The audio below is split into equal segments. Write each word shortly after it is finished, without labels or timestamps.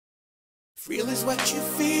Real is what you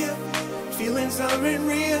feel, feelings aren't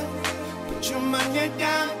real. Put your money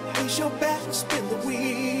down, raise your back, spin the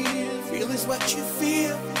wheel. Real is what you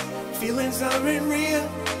feel, feelings aren't real.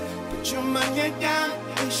 Put your money down,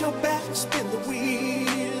 raise your back, spin the wheel.